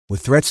With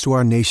threats to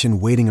our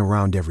nation waiting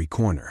around every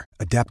corner,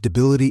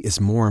 adaptability is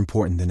more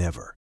important than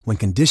ever. When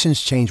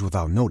conditions change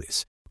without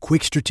notice,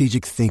 quick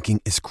strategic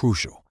thinking is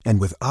crucial.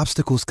 And with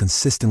obstacles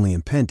consistently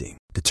impending,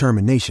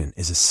 determination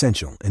is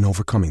essential in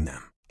overcoming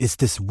them. It's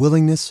this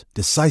willingness,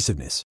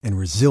 decisiveness, and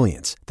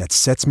resilience that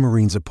sets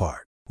Marines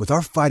apart. With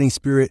our fighting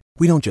spirit,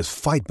 we don't just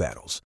fight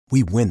battles,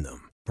 we win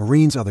them.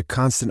 Marines are the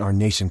constant our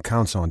nation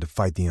counts on to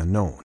fight the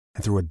unknown.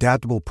 And through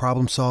adaptable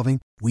problem solving,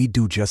 we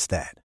do just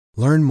that.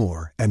 Learn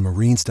more at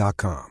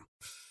marines.com.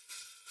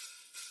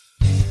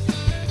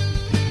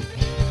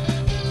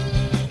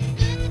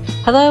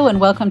 Hello and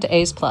welcome to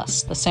A's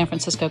Plus, the San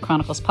Francisco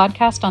Chronicles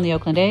podcast on the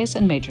Oakland A's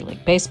and Major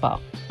League Baseball.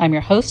 I'm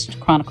your host,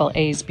 Chronicle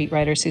A's beat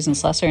writer Susan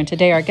Slesser, and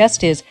today our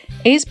guest is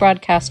A's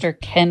broadcaster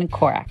Ken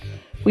Korach.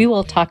 We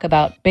will talk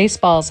about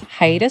baseball's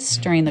hiatus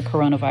during the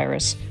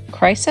coronavirus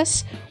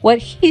crisis, what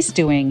he's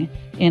doing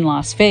in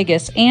Las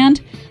Vegas, and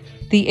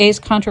the A's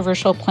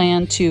controversial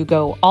plan to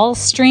go all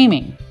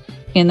streaming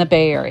in the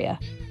Bay Area.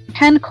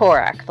 Ken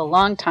Korach, the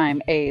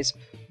longtime A's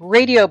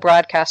radio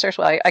broadcaster.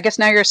 Well, I guess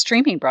now you're a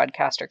streaming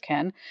broadcaster,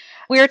 Ken.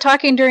 We are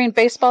talking during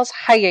baseball's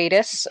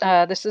hiatus.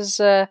 This is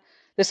a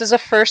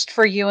first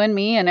for you and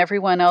me and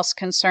everyone else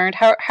concerned.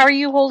 How are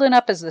you holding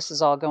up as this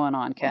is all going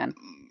on, Ken?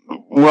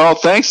 Well,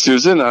 thanks,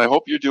 Susan. I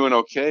hope you're doing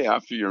okay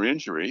after your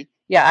injury.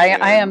 Yeah,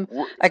 I am.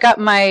 I got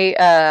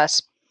my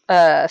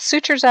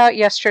sutures out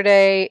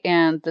yesterday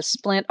and the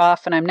splint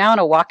off, and I'm now in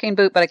a walking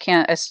boot, but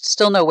I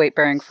still no weight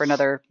bearing for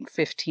another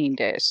 15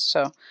 days.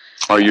 So,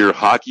 are your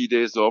hockey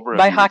days over?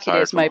 My hockey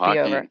days might be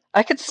over.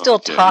 I could still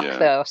talk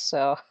though,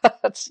 so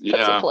that's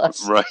a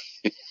plus. Right.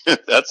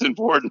 That's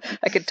important.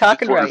 I could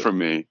talk and write. For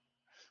me.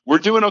 We're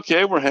doing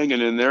okay. We're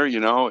hanging in there,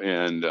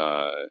 and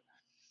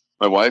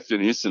my wife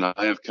Denise and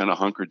I have kind of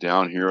hunkered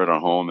down here at our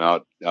home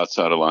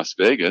outside of Las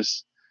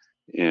Vegas.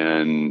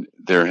 And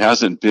there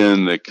hasn't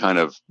been the kind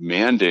of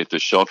mandate, the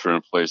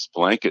shelter-in-place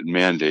blanket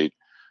mandate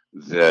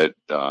that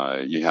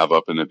you have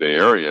up in the Bay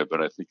Area,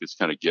 but I think it's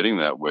kind of getting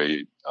that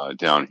way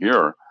down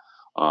here.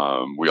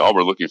 We all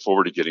were looking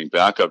forward to getting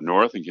back up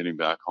north and getting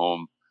back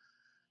home.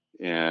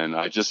 And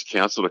I just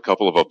canceled a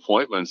couple of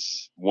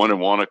appointments, one in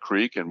Walnut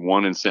Creek and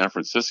one in San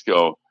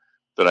Francisco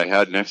that I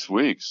had next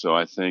week. So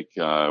I think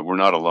we're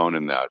not alone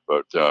in that,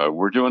 but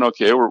we're doing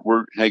okay.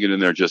 We're hanging in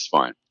there just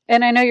fine.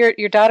 And I know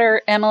your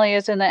daughter, Emily,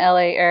 is in the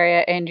LA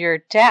area, and your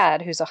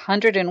dad, who's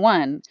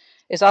 101,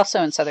 is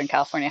also in Southern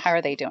California. How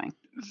are they doing?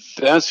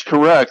 That's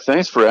correct.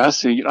 Thanks for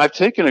asking. I've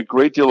taken a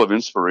great deal of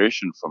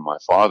inspiration from my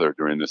father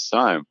during this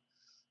time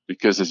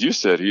because, as you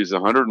said, he's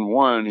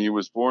 101. He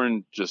was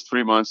born just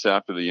 3 months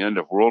after the end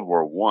of World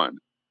War I.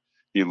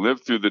 He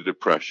lived through the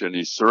Depression.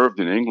 He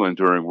served in England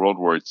during World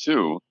War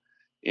II,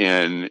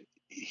 and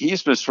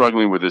he's been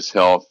struggling with his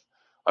health.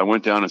 I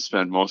went down and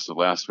spent most of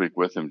last week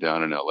with him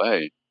down in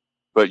LA.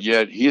 But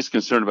yet he's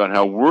concerned about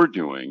how we're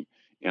doing.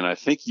 And I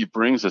think he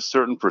brings a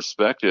certain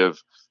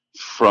perspective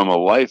from a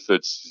life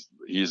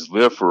he's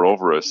lived for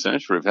over a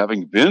century of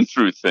having been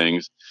through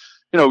things.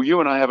 You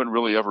and I haven't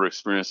really ever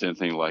experienced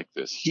anything like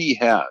this. He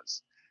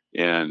has.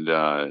 And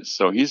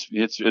so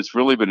it's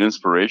really been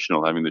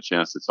inspirational having the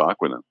chance to talk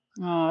with him.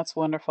 Oh, that's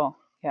wonderful.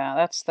 Yeah,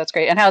 that's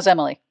great. And how's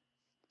Emily?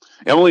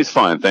 Emily's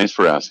fine. Thanks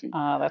for asking.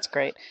 Oh, that's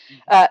great.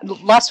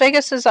 Las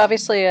Vegas is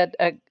obviously a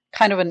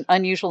kind of an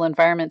unusual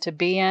environment to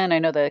be in. I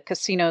know the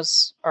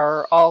casinos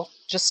are all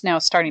just now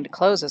starting to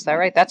close. Is that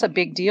right? That's a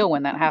big deal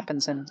when that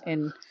happens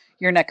in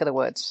your neck of the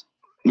woods.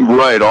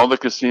 Right. All the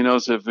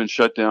casinos have been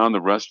shut down,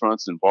 the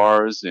restaurants and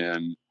bars,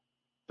 and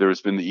there's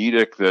been the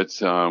edict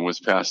that was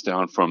passed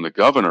down from the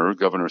Governor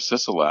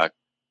Sisolak,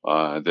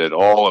 that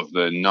all of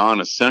the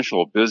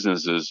non-essential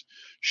businesses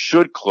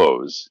should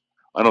close.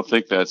 I don't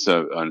think that's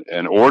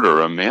an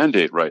order, a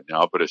mandate right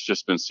now, but it's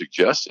just been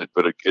suggested.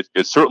 But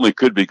it certainly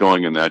could be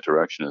going in that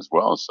direction as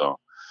well. So,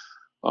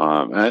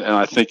 and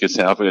I think it's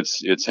happening.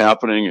 It's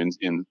happening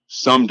in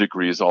some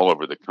degrees all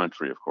over the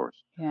country, of course.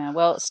 Yeah.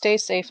 Well, stay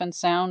safe and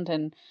sound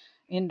and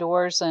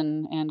indoors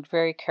and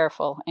very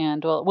careful.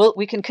 And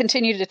we can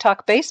continue to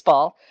talk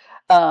baseball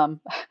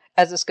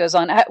as this goes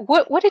on.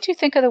 What did you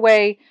think of the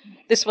way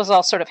this was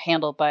all sort of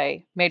handled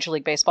by Major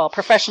League Baseball,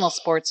 professional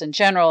sports in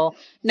general?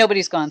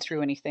 Nobody's gone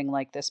through anything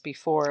like this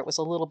before. It was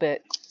a little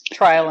bit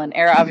trial and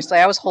error. Obviously,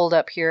 I was holed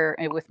up here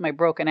with my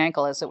broken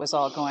ankle as it was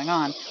all going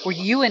on. Were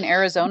you in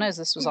Arizona as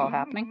this was all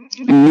happening?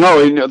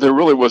 No, there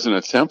really wasn't a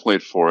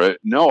template for it.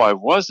 No, I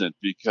wasn't,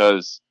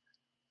 because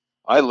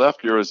I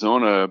left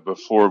Arizona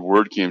before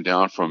word came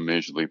down from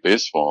Major League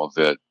Baseball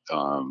that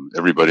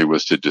everybody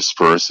was to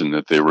disperse and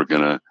that they were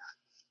going to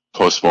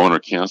postpone or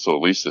cancel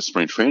at least the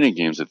spring training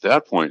games at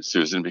that point,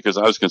 Susan, because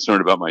I was concerned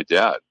about my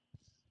dad.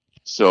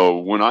 So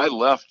when I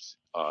left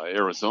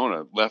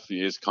Arizona, left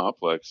the A's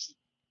complex,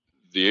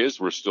 the A's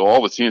were still,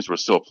 all the teams were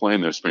still playing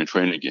their spring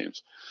training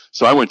games.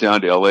 So I went down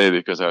to LA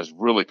because I was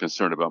really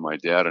concerned about my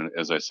dad. And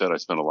as I said, I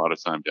spent a lot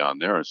of time down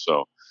there.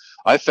 So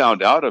I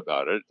found out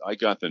about it. I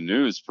got the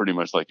news pretty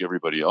much like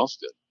everybody else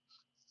did.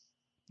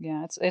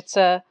 Yeah, it's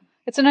an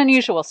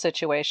unusual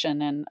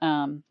situation. And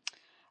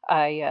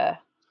I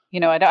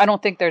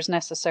don't think there's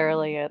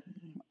necessarily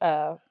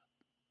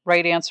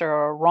right answer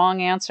or a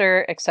wrong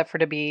answer, except for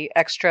to be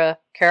extra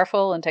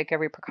careful and take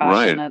every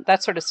precaution. Right.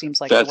 That sort of seems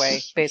like the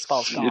way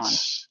baseball's gone.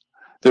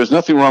 There's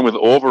nothing wrong with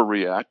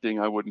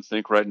overreacting, I wouldn't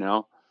think right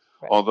now.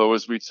 Right. Although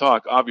as we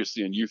talk,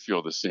 obviously, and you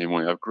feel the same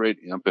way, I have great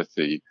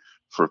empathy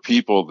for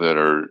people that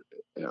are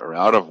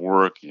out of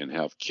work and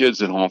have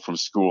kids at home from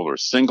school or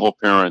single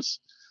parents.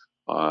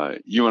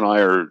 You and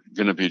I are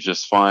going to be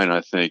just fine.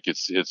 I think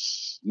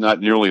it's not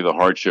nearly the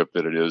hardship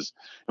that it is.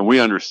 And we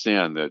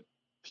understand that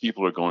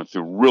people are going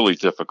through really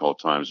difficult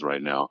times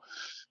right now.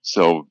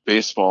 So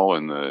baseball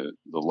and the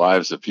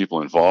lives of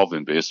people involved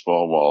in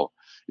baseball, while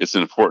it's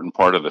an important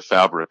part of the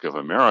fabric of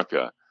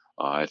America,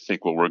 I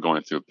think what we're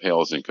going through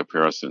pales in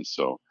comparison.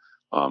 So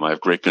I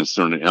have great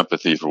concern and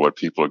empathy for what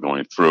people are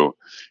going through.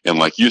 And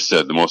like you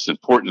said, the most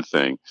important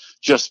thing,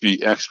 just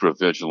be extra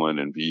vigilant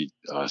and be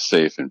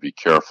safe and be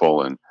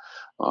careful and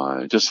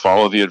just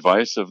follow the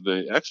advice of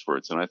the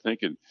experts. And I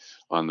think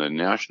on the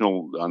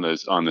national, on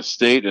the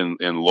state and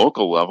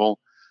local level,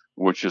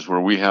 which is where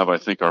we have, I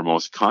think, our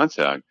most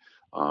contact,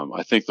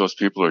 I think those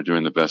people are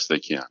doing the best they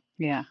can.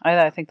 Yeah,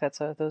 I think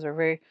those are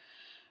very,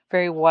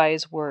 very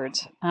wise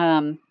words.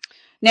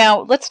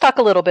 Now, let's talk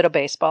a little bit of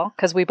baseball,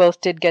 because we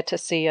both did get to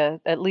see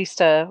at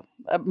least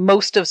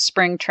most of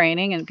spring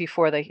training and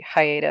before the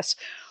hiatus.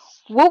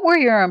 What were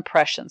your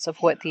impressions of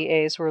what the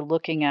A's were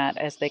looking at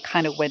as they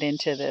kind of went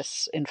into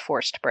this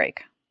enforced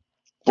break?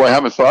 Well, I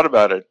haven't thought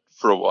about it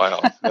for a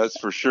while, that's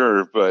for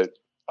sure. But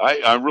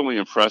I'm really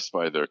impressed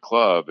by their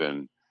club.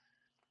 And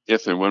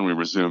if and when we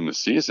resume the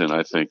season,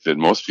 I think that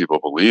most people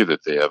believe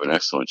that they have an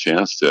excellent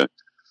chance to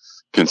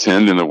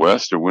contend in the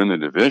West or win the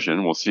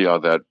division. We'll see how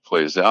that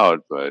plays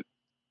out. But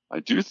I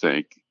do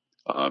think,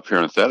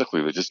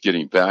 parenthetically, that just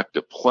getting back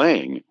to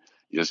playing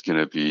is going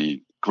to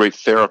be great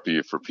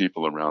therapy for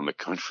people around the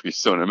country.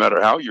 So no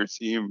matter how your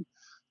team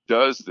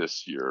does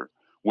this year,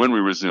 when we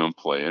resume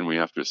play, and we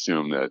have to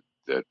assume that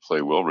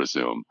play will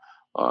resume,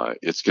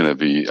 it's going to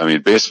be, I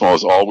mean, baseball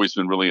has always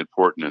been really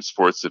important, and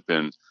sports have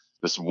been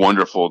this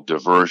wonderful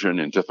diversion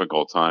in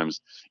difficult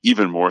times,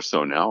 even more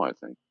so now, I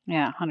think.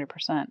 Yeah,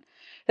 100%.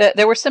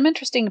 There were some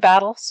interesting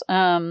battles.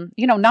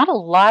 Not a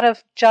lot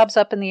of jobs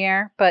up in the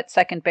air, but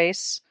second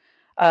base,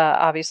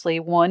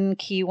 obviously one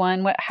key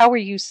one. How were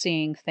you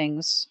seeing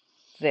things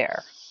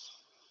there?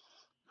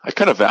 I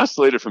kind of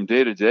vacillated from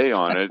day to day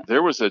on it.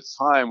 There was a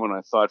time when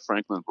I thought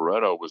Franklin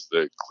Barreto was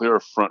the clear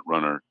front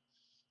runner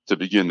to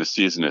begin the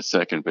season at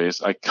second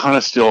base. I kind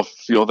of still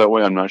feel that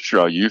way. I'm not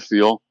sure how you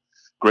feel.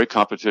 Great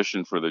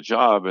competition for the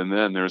job. And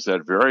then there's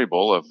that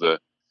variable of the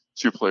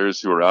two players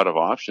who are out of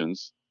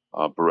options,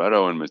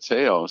 Barreto and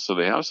Mateo. So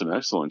they have some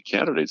excellent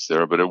candidates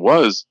there. But it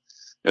was,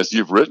 as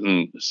you've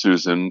written,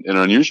 Susan, an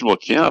unusual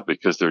camp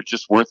because there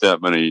just weren't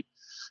that many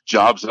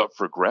jobs up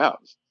for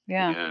grabs.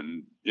 Yeah.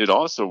 And it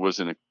also was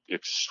an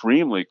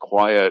extremely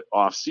quiet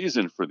off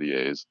season for the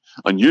A's,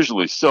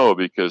 unusually so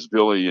because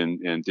Billy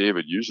and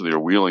David usually are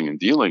wheeling and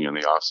dealing in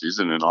the off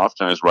season and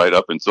oftentimes right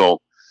up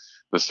until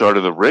the start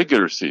of the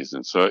regular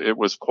season. So it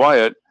was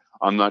quiet.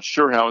 I'm not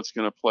sure how it's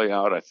going to play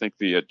out. I think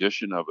the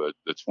addition of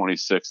the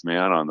 26th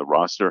man on the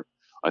roster,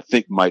 I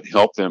think might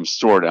help them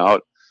sort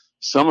out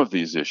some of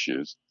these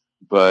issues.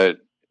 But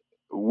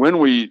when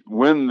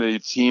the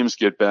teams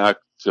get back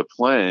to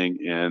playing,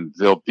 and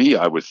there'll be,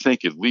 I would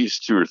think, at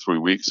least 2 or 3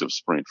 weeks of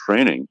spring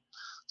training.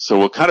 So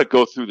we'll kind of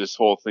go through this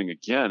whole thing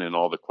again, and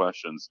all the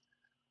questions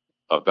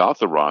about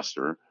the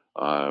roster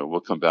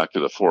will come back to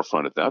the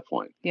forefront at that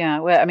point. Yeah,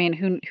 well, I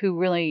mean, who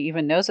really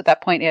even knows at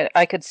that point?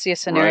 I could see a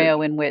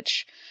scenario in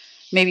which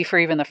maybe for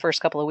even the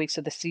first couple of weeks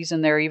of the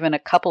season, there are even a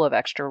couple of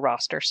extra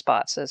roster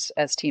spots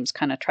as teams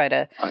kind of try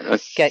to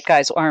get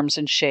guys' arms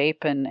in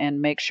shape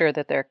and make sure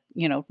that they're,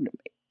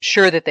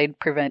 sure that they'd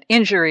prevent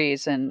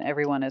injuries and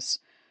everyone is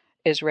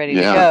ready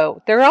to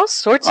go. There are all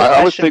sorts of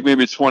I would think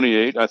maybe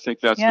 28. I think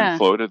that's been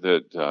floated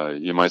that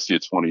you might see a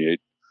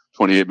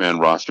 28-man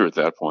roster at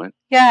that point.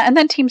 Yeah, and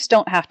then teams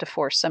don't have to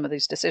force some of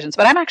these decisions.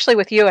 But I'm actually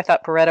with you. I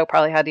thought Barreto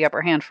probably had the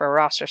upper hand for a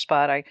roster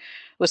spot. I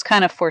was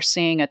kind of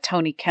foreseeing a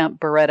Tony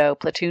Kemp-Barreto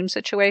platoon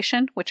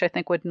situation, which I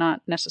think would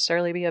not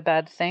necessarily be a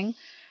bad thing.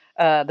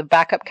 The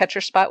backup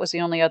catcher spot was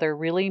the only other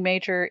really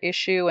major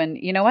issue. And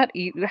you know what?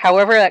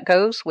 However that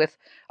goes with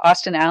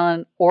Austin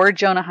Allen or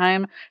Jonah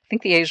Heim, I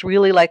think the A's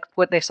really liked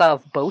what they saw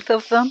of both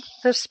of them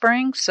this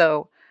spring.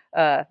 So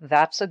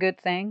that's a good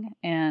thing.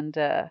 And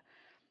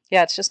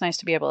it's just nice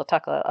to be able to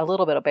talk a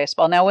little bit of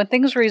baseball. Now, when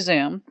things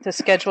resume, the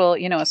schedule,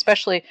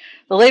 especially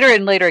the later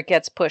and later it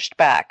gets pushed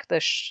back, the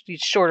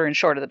shorter and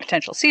shorter the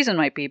potential season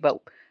might be. But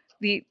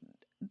the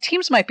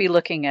teams might be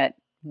looking at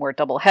more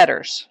double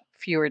headers,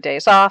 fewer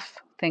days off,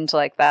 things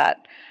like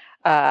that.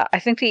 I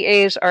think the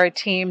A's are a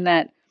team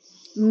that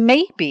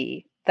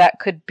maybe that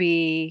could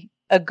be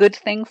a good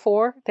thing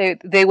for.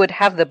 They would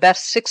have the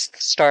best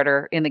sixth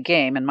starter in the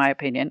game, in my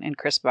opinion, in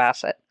Chris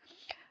Bassett.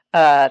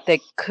 They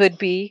could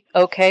be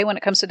okay when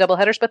it comes to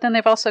doubleheaders, but then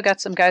they've also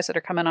got some guys that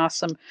are coming off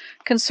some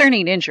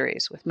concerning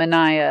injuries with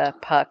Minaya,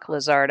 Puck,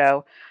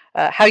 Luzardo.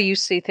 How you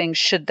see things,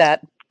 should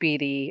that be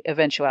the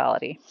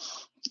eventuality?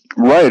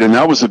 Right, and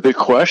that was a big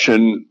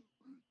question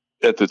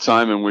at the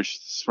time in which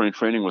spring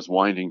training was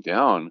winding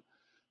down,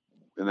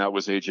 and that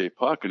was AJ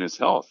Puck and his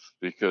health,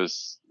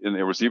 and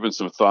there was even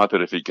some thought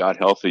that if he got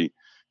healthy,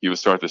 he would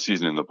start the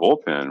season in the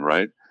bullpen,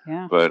 right?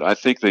 Yeah. But I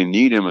think they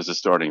need him as a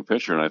starting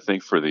pitcher, and I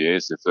think for the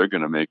A's, if they're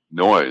going to make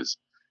noise,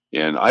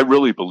 and I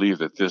really believe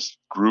that this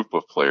group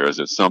of players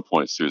at some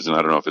point, Susan,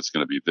 I don't know if it's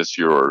going to be this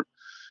year or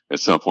at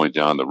some point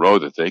down the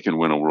road, that they can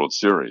win a World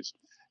Series.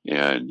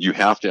 And you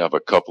have to have a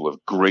couple of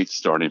great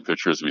starting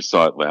pitchers. We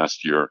saw it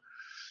last year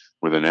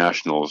with the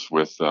Nationals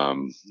with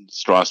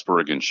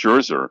Strasburg and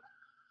Scherzer.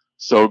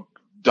 So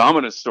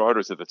dominant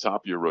starters at the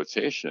top of your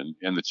rotation.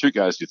 And the two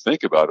guys you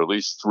think about, at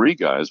least three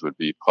guys, would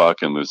be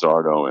Puck and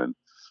Luzardo and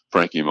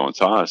Frankie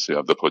Montas, who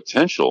have the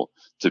potential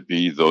to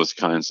be those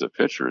kinds of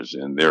pitchers.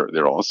 And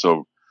they're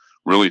also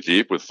really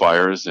deep with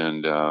Fiers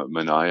and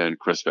Minaya and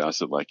Chris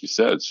Bassett, like you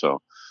said.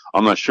 So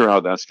I'm not sure how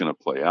that's going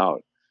to play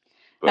out.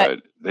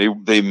 But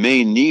they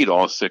may need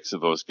all six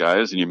of those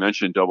guys. And you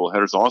mentioned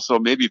doubleheaders, also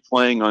maybe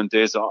playing on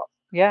days off.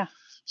 Yeah.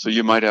 So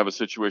you might have a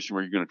situation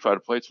where you're going to try to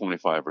play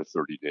 25 or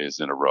 30 days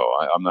in a row.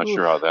 I'm not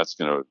sure how that's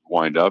going to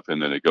wind up in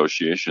the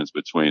negotiations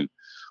between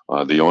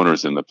the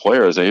owners and the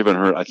players. I even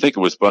heard, I think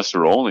it was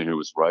Buster Olney who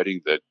was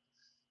writing that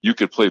you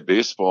could play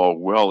baseball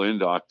well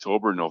into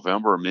October,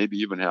 November, maybe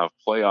even have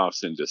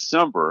playoffs in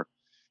December.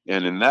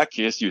 And in that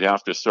case, you'd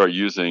have to start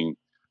using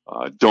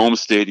dome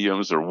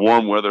stadiums or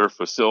warm weather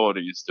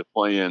facilities to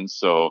play in.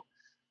 So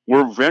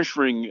we're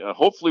venturing,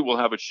 hopefully we'll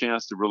have a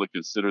chance to really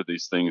consider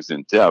these things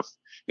in depth.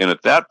 And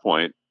at that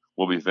point,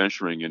 we'll be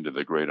venturing into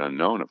the great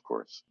unknown, of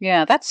course.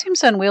 Yeah, that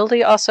seems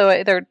unwieldy.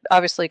 Also, there are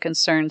obviously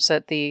concerns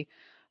that the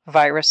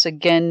virus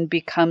again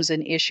becomes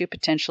an issue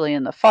potentially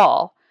in the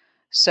fall.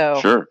 So,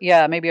 sure.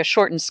 Yeah, maybe a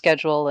shortened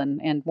schedule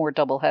and more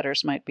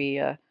doubleheaders might be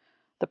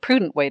the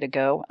prudent way to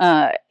go.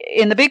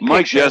 In the big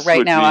picture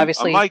right now,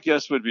 obviously. My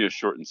guess would be a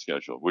shortened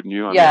schedule, wouldn't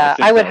you?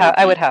 I would have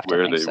to think so.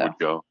 Where they would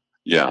go.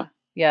 Yeah.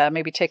 Yeah,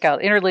 maybe take out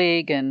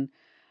interleague and,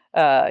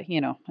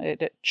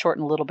 it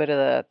shorten a little bit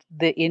of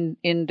the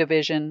in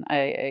division.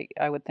 I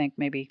would think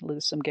maybe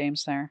lose some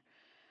games there.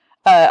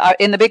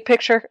 In the big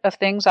picture of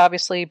things,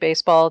 obviously,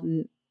 baseball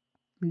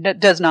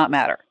does not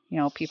matter.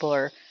 People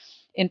are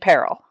in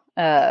peril.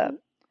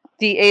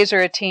 The A's are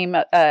a team,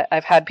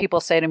 I've had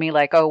people say to me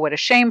like, oh, what a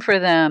shame for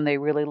them. They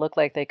really look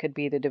like they could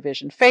be the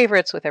division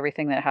favorites with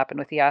everything that happened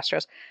with the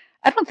Astros.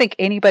 I don't think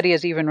anybody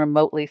is even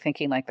remotely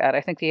thinking like that. I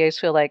think the A's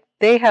feel like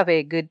they have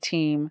a good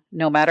team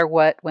no matter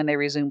what when they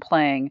resume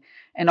playing.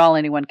 And all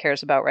anyone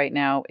cares about right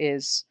now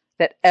is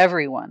that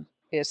everyone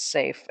is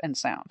safe and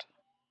sound.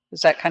 Is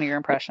that kind of your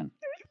impression?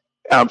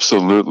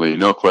 Absolutely.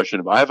 No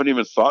question. I haven't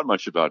even thought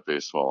much about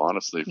baseball,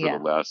 honestly, for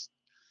the last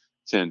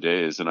 10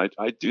 days. And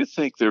I do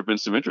think there have been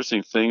some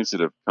interesting things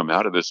that have come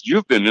out of this.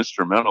 You've been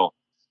instrumental.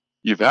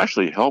 You've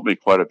actually helped me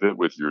quite a bit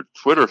with your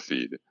Twitter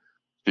feed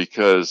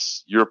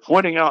because you're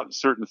pointing out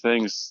certain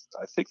things.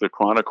 I think the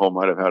Chronicle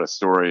might have had a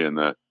story in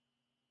the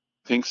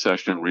Pink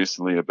section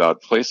recently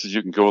about places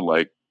you can go,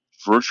 like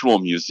virtual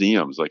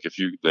museums. Like I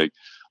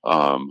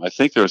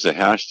think there's a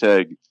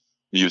hashtag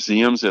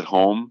museums at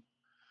home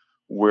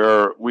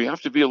where we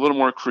have to be a little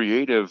more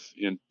creative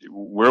in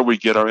where we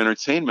get our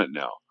entertainment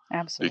now.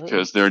 Absolutely.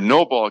 Because there are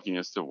no ball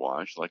games to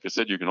watch. Like I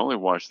said, you can only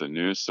watch the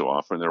news so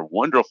often. There are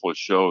wonderful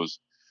shows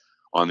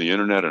on the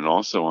internet and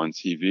also on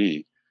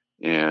TV.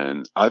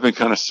 And I've been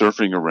kind of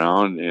surfing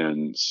around.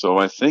 And so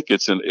I think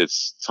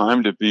it's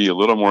time to be a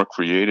little more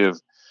creative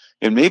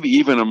and maybe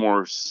even a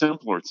more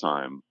simpler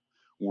time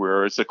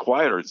where it's a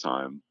quieter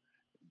time.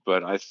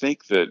 But I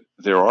think that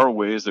there are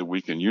ways that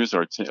we can use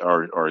our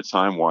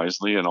time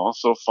wisely and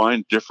also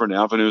find different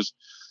avenues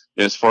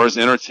as far as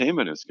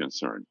entertainment is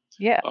concerned.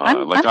 Yeah.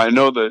 I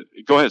know that.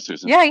 Go ahead,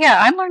 Susan. Yeah.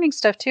 I'm learning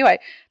stuff too.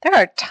 There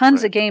are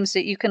tons of games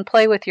that you can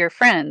play with your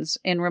friends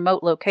in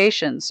remote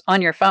locations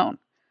on your phone.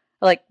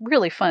 Like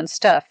really fun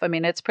stuff. I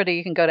mean, it's pretty.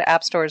 You can go to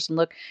app stores and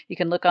look. You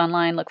can look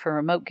online, look for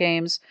remote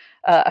games.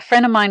 A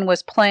friend of mine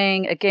was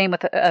playing a game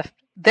with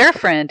their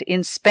friend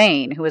in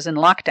Spain who was in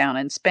lockdown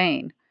in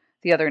Spain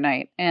the other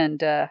night,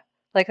 and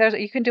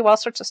you can do all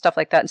sorts of stuff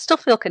like that and still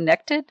feel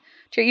connected.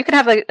 You can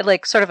have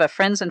like sort of a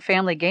friends and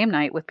family game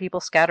night with people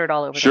scattered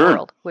all over the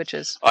world, which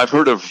is I've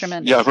heard of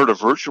tremendous. Yeah, I've heard of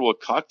virtual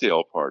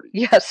cocktail parties.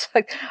 Yes,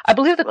 I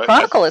believe the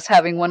Chronicle is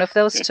having one of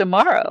those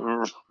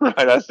tomorrow. Right,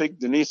 I think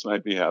Denise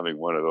might be having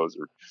one of those,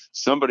 or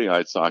somebody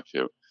I talked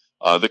to.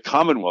 The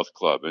Commonwealth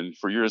Club, and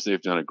for years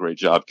they've done a great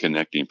job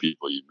connecting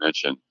people. You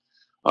mentioned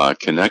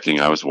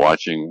connecting. I was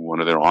watching one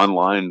of their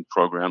online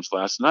programs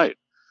last night,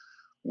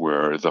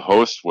 where the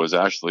host was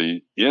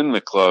actually in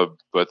the club,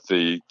 but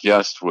the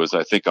guest was,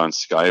 I think, on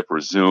Skype or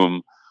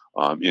Zoom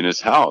in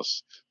his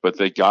house. But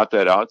they got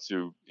that out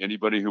to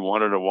anybody who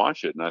wanted to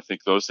watch it. And I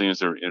think those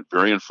things are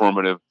very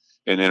informative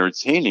and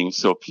entertaining.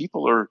 So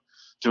people are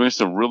doing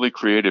some really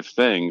creative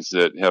things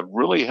that have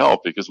really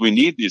helped, because we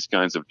need these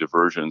kinds of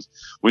diversions.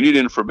 We need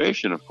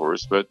information, of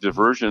course, but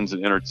diversions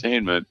and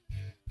entertainment,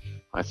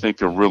 I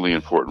think, are really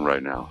important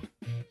right now.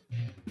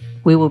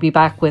 We will be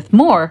back with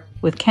more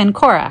with Ken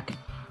Korach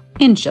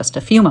in just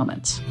a few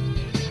moments.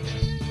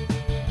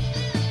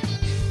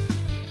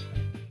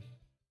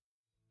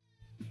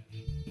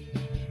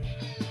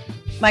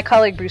 My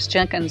colleague Bruce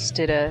Jenkins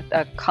did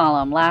a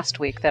column last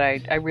week that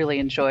I really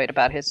enjoyed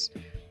about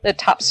the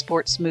top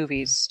sports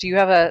movies. Do you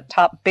have a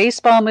top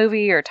baseball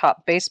movie or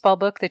top baseball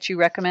book that you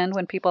recommend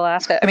when people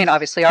ask? I mean,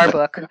 obviously our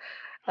book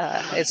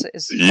is at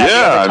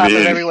the top of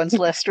everyone's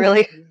list,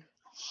 really.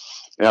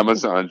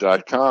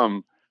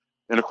 Amazon.com.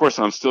 And of course,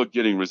 I'm still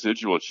getting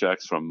residual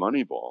checks from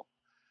Moneyball.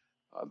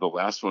 The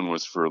last one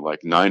was for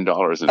like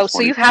 $9.23. Oh,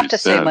 so you have to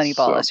say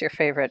Moneyball is your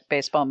favorite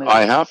baseball movie.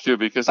 I have to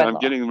because I'm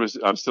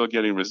still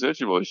getting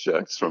residual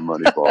checks from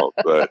Moneyball.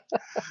 But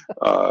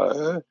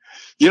I'm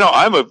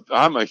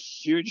a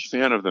huge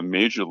fan of the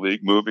Major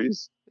League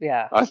movies.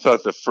 Yeah, I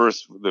thought the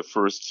first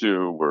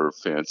two were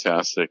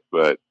fantastic,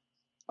 but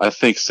I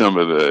think some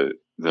of the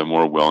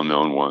more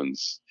well-known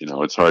ones,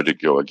 it's hard to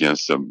go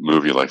against a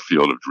movie like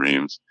Field of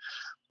Dreams.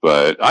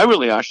 But I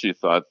really actually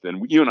thought,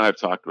 and you and I have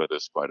talked about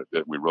this quite a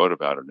bit, we wrote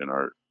about it in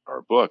our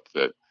book,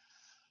 that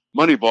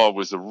Moneyball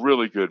was a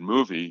really good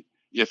movie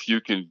if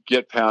you can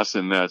get past,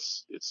 and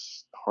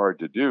it's hard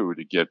to do,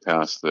 to get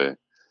past the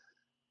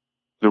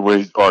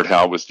way Art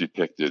Howe was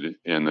depicted,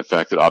 and the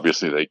fact that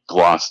obviously they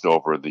glossed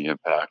over the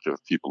impact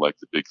of people like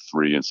the Big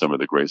Three and some of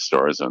the great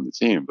stars on the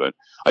team. But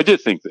I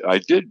did think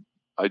that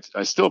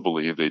I still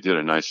believe they did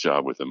a nice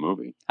job with the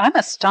movie. I'm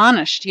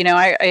astonished.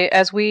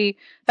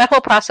 That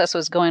whole process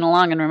was going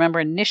along, and remember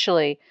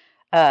initially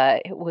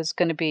it was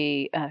going to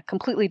be a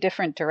completely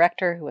different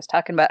director who was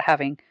talking about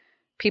having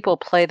people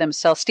play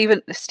themselves.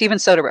 Steven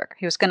Soderbergh.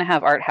 He was going to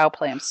have Art Howe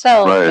play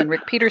himself, right, and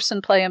Rick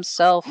Peterson play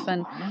himself,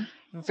 and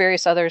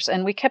various others.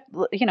 And we kept,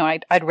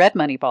 I'd read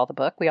Moneyball, the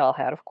book. We all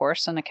had, of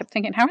course. And I kept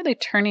thinking, how are they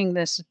turning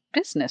this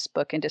business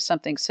book into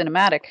something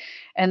cinematic?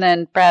 And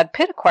then Brad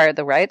Pitt acquired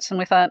the rights, and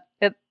we thought,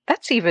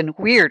 that's even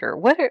weirder.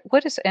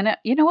 What is in it?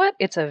 You know what?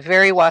 It's a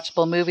very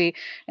watchable movie,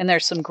 and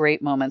there's some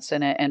great moments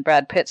in it. And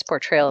Brad Pitt's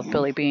portrayal of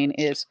Billy Beane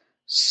is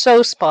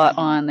so spot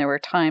on. There were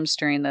times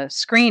during the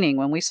screening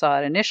when we saw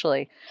it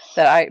initially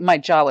that my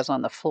jaw was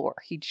on the floor.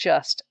 He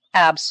just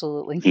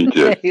absolutely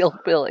nailed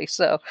Billy.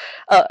 So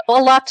a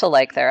lot to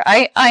like there.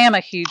 I am a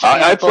huge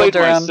fan I of Bull played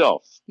Durham.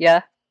 Myself.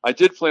 Yeah. I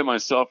did play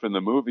myself in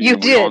the movie. You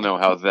and did. We all know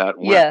how that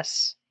went.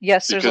 Yes.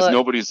 Because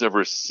nobody's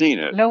ever seen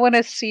it. No one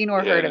has seen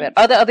or heard of it.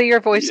 Your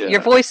voice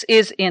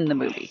is in the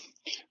movie.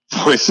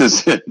 Voice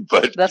is in,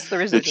 but that's the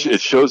residual. It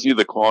shows you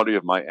the quality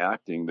of my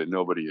acting that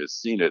nobody has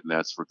seen it, and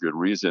that's for good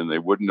reason. They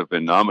wouldn't have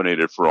been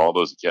nominated for all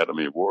those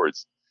Academy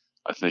Awards,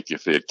 I think,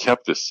 if they had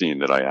kept the scene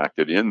that I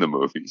acted in the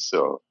movie.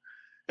 So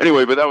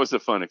anyway, but that was a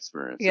fun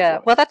experience. Yeah,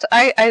 well, that's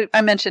I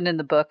mentioned in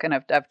the book, and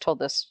I've told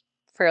this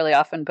fairly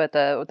often, but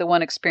the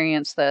one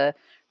experience the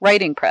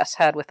writing press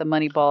had with the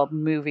Moneyball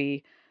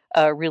movie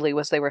really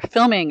was they were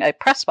filming a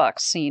press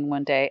box scene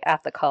one day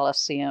at the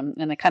Coliseum,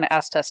 and they kind of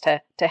asked us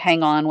to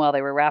hang on while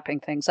they were wrapping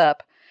things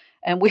up.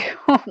 And we,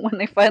 when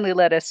they finally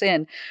let us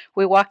in,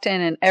 we walked in,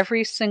 and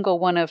every single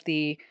one of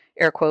the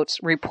air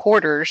quotes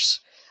reporters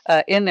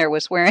in there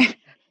was wearing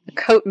a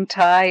coat and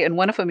tie, and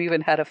one of them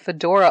even had a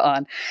fedora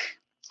on.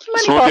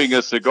 Smoking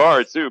a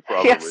cigar too,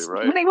 probably, yes,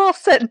 right? Moneyball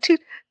set in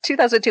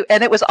 2002,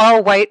 and it was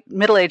all white,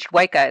 middle-aged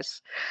white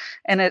guys,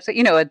 and it's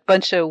a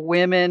bunch of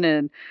women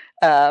and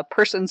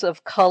persons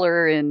of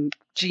color in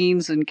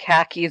jeans and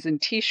khakis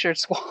and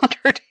t-shirts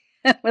wandered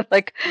in.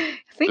 I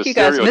think you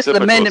guys missed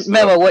the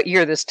memo what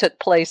year this took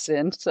place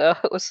in. So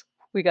it was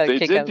we got. They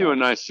did do a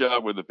nice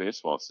job with the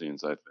baseball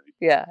scenes, I think.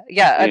 Yeah.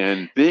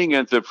 And being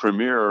at the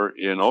premiere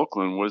in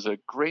Oakland was a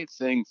great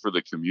thing for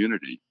the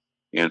community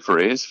and for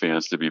A's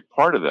fans to be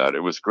part of that.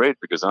 It was great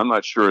because I'm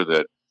not sure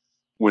that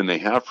when they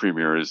have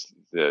premieres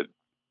that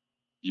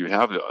you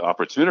have the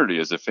opportunity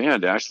as a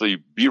fan to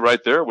actually be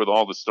right there with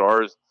all the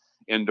stars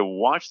and to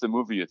watch the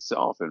movie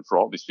itself. And for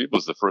all these people,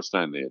 it's the first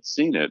time they had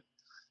seen it.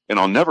 And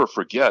I'll never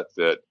forget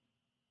that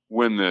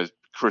when the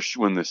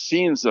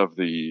scenes of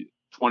the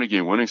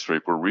 20-game winning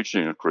streak were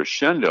reaching a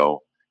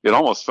crescendo, it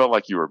almost felt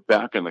like you were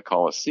back in the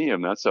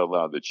Coliseum. That's how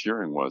loud the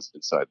cheering was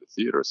inside the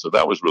theater. So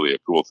that was really a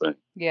cool thing.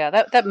 Yeah,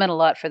 that meant a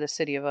lot for the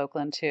city of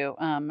Oakland too.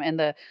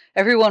 And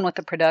everyone with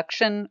the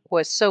production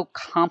was so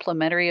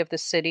complimentary of the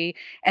city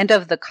and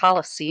of the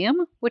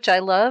Coliseum, which I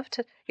loved.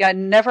 Yeah, I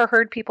never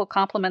heard people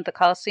compliment the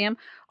Coliseum.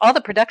 All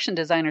the production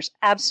designers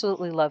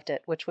absolutely loved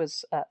it, which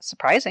was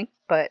surprising,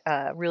 but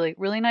really,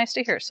 really nice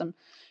to hear.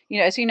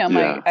 As you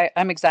know,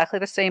 I'm exactly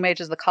the same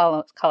age as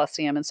the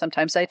Coliseum, and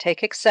sometimes I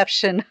take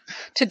exception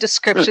to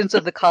descriptions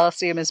of the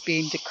Coliseum as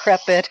being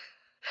decrepit,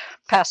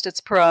 past its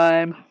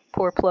prime,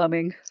 poor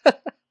plumbing.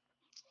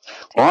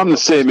 Well, I'm the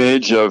same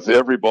age of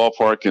every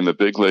ballpark in the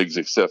big leagues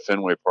except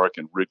Fenway Park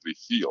and Wrigley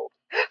Field.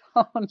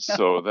 Oh, no.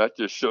 So that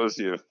just shows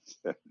you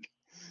a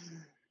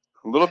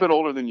little bit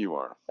older than you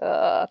are.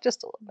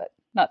 Just a little bit,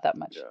 not that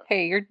much. Yeah.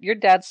 Hey, your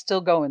dad's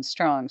still going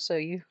strong, so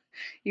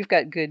you've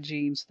got good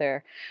genes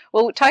there.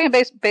 Well, talking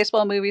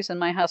baseball movies in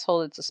my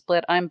household, it's a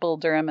split. I'm Bull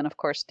Durham, and of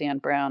course Dan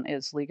Brown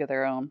is League of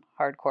Their Own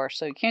hardcore.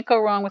 So you can't go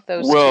wrong with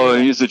those. Well,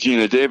 two. He's a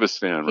Gina Davis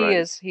fan,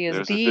 right? He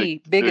is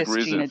the biggest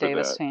Gina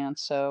Davis fan.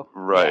 So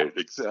right,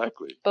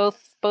 exactly.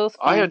 Both.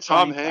 I had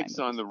Tom Hanks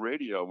on the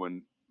radio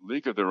when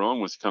League of Their Own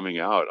was coming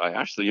out. I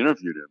actually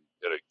interviewed him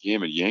at a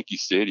game at Yankee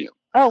Stadium.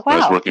 Oh, when I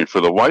was wow. working for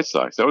the White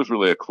Sox. That was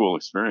really a cool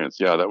experience.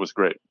 Yeah, that was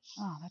great.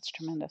 Oh, that's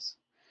tremendous.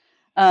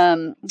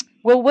 Well,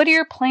 what are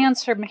your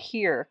plans from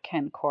here,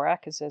 Ken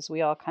Korach, as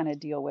we all kind of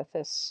deal with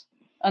this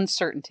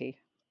uncertainty?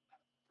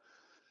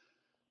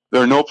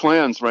 There are no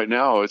plans right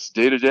now. It's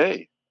day to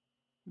day.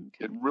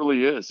 Okay. It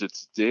really is.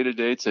 It's day to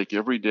day. Take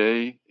every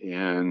day,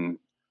 and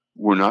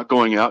we're not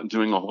going out and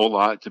doing a whole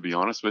lot, to be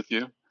honest with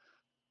you.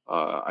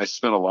 I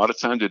spent a lot of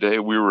time today.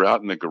 We were out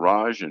in the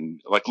garage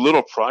and like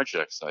little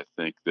projects, I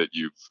think, that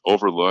you've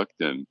overlooked.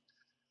 And,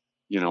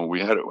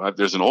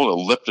 there's an old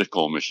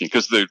elliptical machine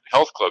because the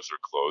health clubs are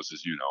closed,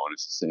 as you know, and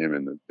it's the same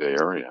in the Bay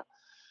Area.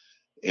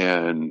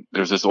 And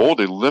there's this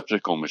old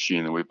elliptical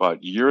machine that we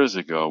bought years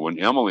ago when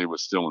Emily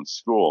was still in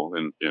school,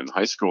 in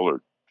high school,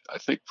 or I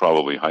think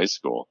probably high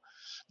school.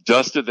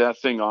 Dusted that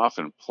thing off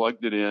and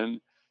plugged it in,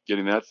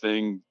 getting that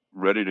thing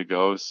ready to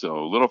go.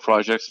 So little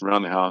projects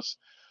around the house.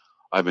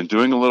 I've been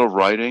doing a little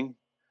writing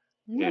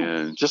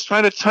and just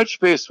trying to touch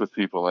base with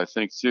people, I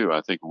think, too. I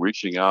think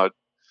reaching out,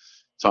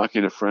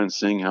 talking to friends,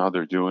 seeing how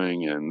they're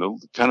doing,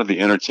 and kind of the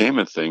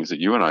entertainment things that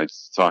you and I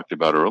talked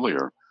about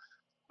earlier,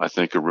 I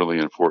think are really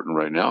important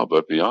right now.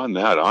 But beyond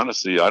that,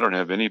 honestly, I don't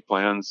have any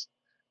plans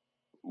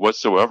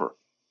whatsoever.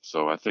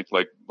 So I think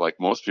like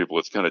most people,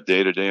 it's kind of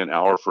day to day and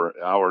hour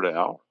to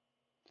hour.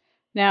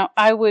 Now,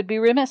 I would be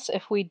remiss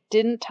if we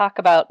didn't talk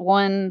about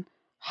one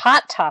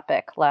hot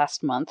topic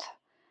last month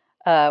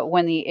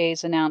when the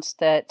A's announced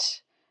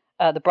that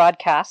the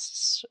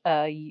broadcasts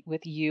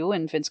with you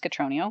and Vince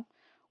Cotroneo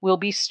will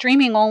be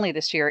streaming only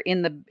this year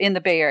in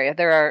the Bay Area.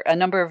 There are a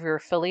number of your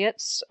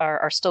affiliates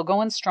are still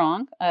going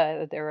strong.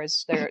 There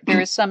is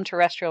some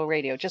terrestrial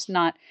radio, just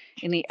not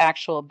in the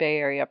actual Bay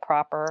Area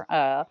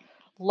proper.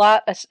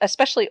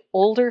 Especially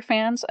older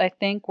fans, I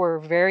think, were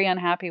very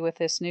unhappy with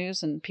this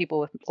news, and people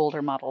with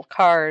older model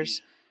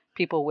cars,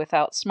 people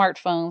without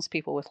smartphones,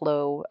 people with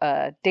low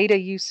data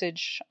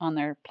usage on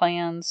their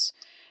plans.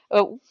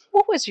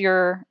 What was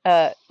your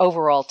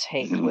overall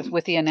take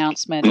with the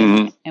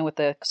announcement and with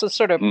the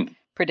sort of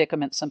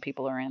predicament some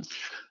people are in?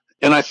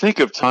 And I think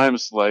of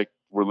times like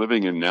we're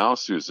living in now,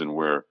 Susan,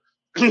 where,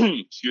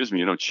 excuse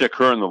me, Chick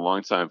Hearn, the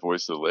longtime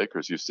voice of the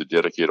Lakers, used to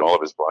dedicate all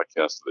of his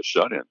broadcasts to the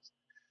shut-ins.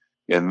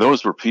 And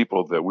those were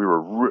people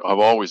that I've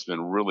always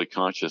been really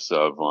conscious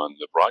of on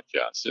the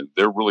broadcast. And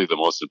they're really the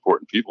most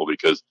important people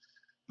because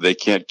they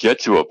can't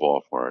get to a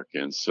ballpark.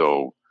 And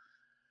so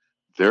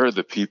they're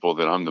the people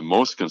that I'm the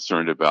most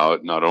concerned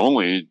about, not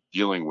only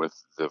dealing with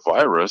the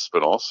virus,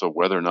 but also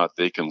whether or not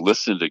they can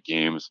listen to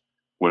games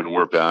when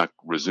we're back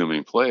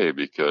resuming play,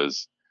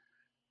 because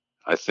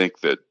I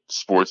think that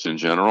sports in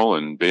general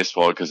and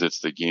baseball, because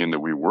it's the game that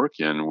we work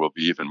in, will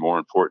be even more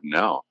important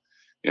now.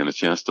 And the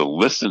chance to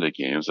listen to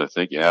games, I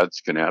think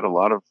can add a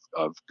lot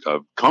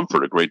of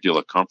comfort, a great deal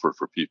of comfort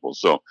for people.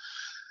 So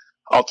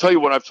I'll tell you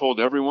what I've told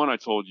everyone. I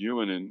told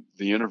you and in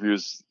the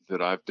interviews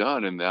that I've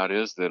done, and that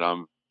is that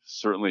I'm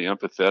certainly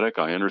empathetic.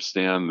 I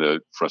understand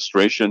the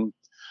frustration,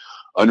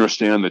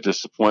 understand the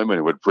disappointment.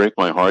 It would break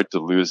my heart to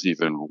lose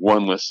even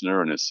one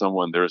listener. And as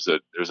someone, there's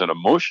an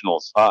emotional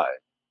side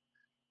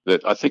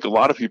that I think a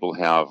lot of people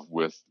have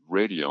with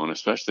radio, and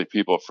especially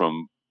people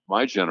from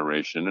my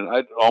generation. And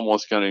I'd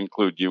almost kind of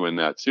include you in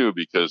that too,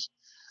 because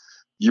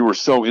you were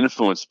so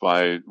influenced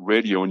by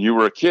radio when you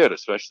were a kid,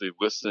 especially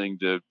listening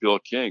to Bill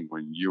King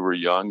when you were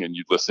young, and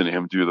you'd listen to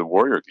him do the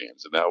Warrior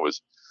games. And that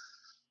was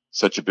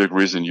such a big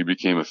reason you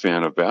became a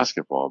fan of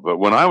basketball. But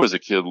when I was a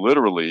kid,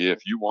 literally, if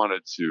you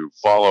wanted to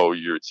follow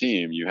your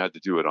team, you had to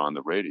do it on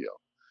the radio.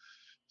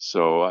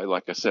 So,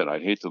 like I said,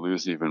 I'd hate to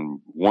lose even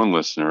one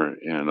listener,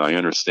 and I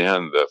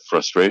understand the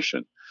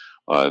frustration.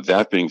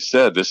 That being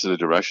said, this is the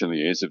direction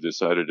the A's have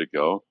decided to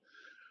go.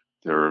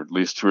 There are at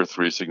least 2 or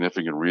 3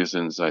 significant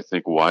reasons, I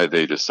think, why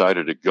they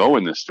decided to go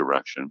in this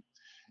direction.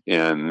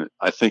 And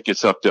I think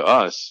it's up to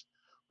us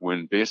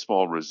when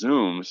baseball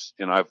resumes,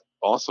 and I've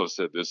also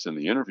said this in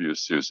the interview,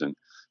 Susan,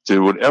 to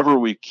do whatever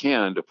we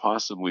can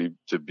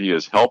to be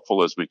as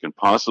helpful as we can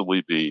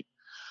possibly be,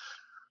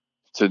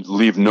 to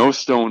leave no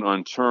stone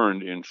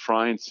unturned in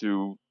trying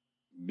to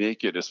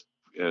make it as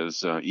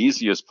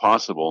easy as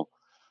possible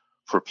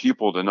for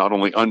people to not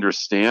only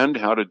understand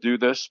how to do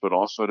this, but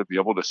also to be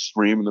able to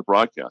stream the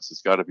broadcast.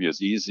 It's got to be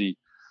as easy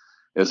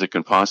as it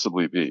can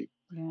possibly be.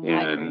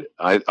 Yeah, and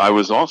I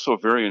was also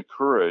very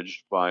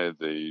encouraged by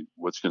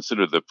what's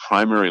considered the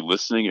primary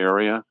listening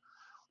area,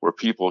 where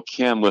people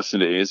can listen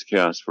to A's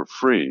Cast for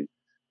free.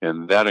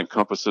 And that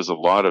encompasses a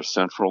lot of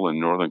Central and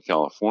Northern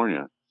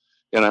California.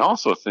 And I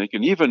also think,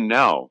 and even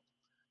now,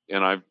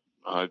 and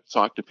I've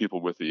talked to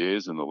people with the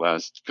A's in the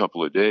last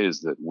couple of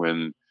days, that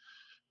when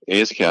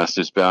A's Cast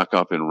is back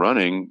up and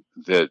running,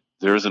 that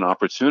there's an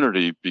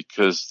opportunity,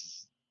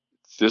 because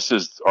this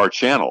is our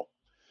channel.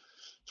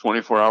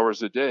 24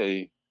 hours a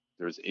day,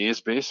 there's A's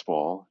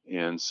baseball.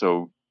 And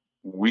so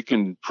we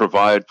can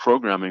provide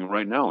programming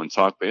right now and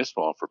talk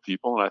baseball for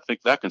people. And I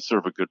think that can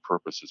serve a good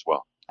purpose as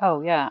well.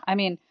 Oh, yeah. I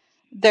mean,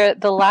 the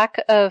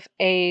lack of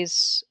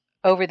A's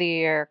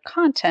over-the-air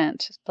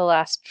content the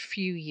last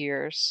few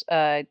years,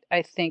 I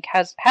think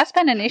has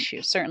been an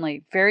issue.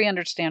 Certainly, very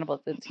understandable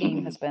that the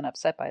team has been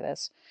upset by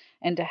this,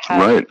 and to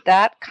have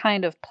that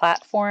kind of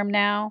platform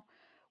now,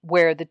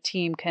 where the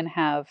team can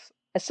have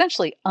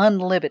essentially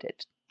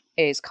unlimited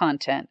A's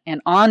content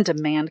and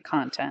on-demand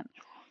content,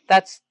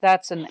 that's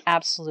an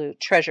absolute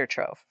treasure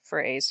trove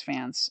for A's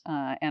fans,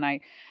 and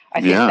I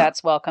think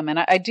that's welcome. And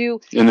I do.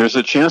 And there's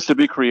a chance to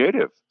be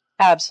creative.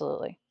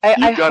 Absolutely.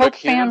 I hope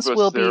fans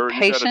will be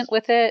patient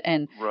with it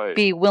and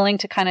be willing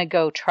to kind of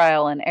go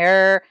trial and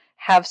error,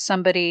 have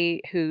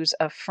somebody who's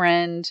a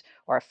friend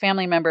or a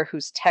family member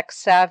who's tech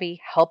savvy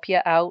help you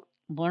out,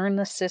 learn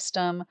the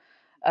system.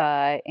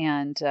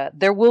 And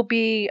there will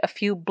be a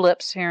few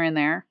blips here and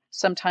there.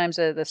 Sometimes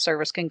the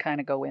service can kind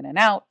of go in and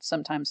out.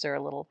 Sometimes there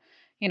are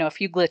a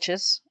few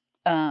glitches.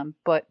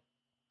 But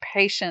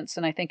patience,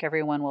 and I think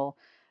everyone will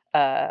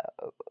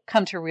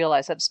come to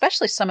realize that,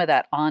 especially some of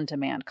that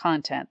on-demand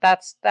content,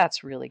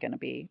 that's really going to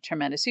be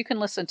tremendous. You can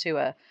listen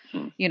to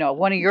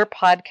one of your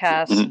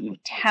podcasts,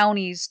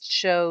 Townies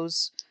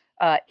shows,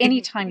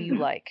 anytime you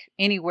like,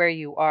 anywhere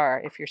you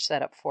are, if you're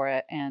set up for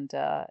it. And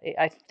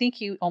I think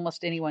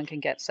almost anyone can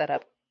get set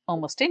up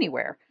almost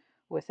anywhere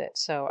with it.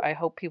 So I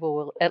hope people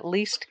will at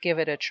least give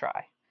it a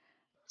try.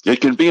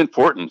 It can be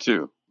important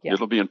too. Yeah.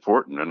 It'll be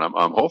important, and I'm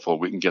hopeful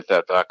we can get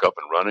that back up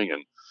and running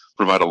and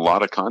provide a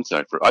lot of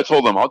content. I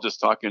told them I'll just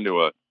talk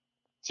into a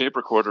tape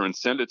recorder and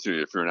send it to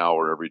you for an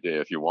hour every day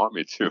if you want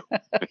me to.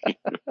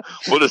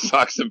 We'll just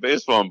talk some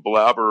baseball and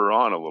blabber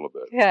on a little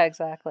bit. Yeah,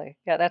 exactly.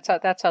 Yeah,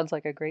 that sounds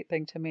like a great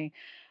thing to me.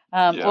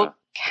 Well,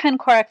 Ken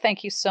Korach,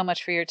 thank you so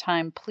much for your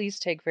time. Please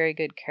take very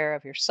good care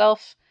of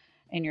yourself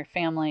and your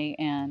family,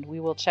 and we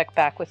will check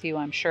back with you,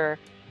 I'm sure,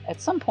 at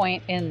some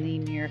point in the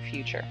near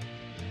future.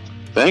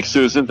 Thanks,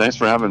 Susan. Thanks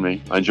for having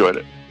me. I enjoyed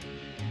it.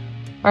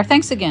 Our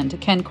thanks again to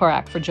Ken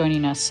Korach for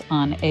joining us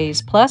on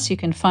A's Plus. You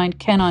can find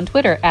Ken on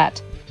Twitter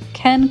at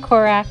Ken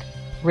Korach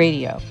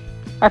Radio.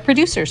 Our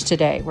producers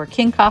today were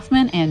King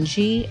Kaufman and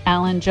G.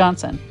 Allen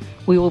Johnson.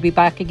 We will be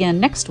back again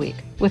next week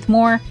with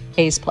more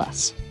A's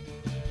Plus.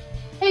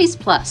 A's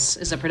Plus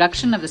is a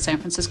production of the San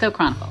Francisco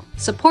Chronicle.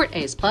 Support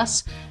A's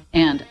Plus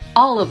and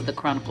all of the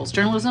Chronicle's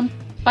journalism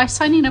by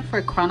signing up for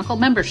a Chronicle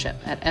membership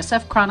at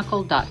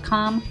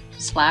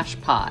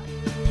sfchronicle.com/pod.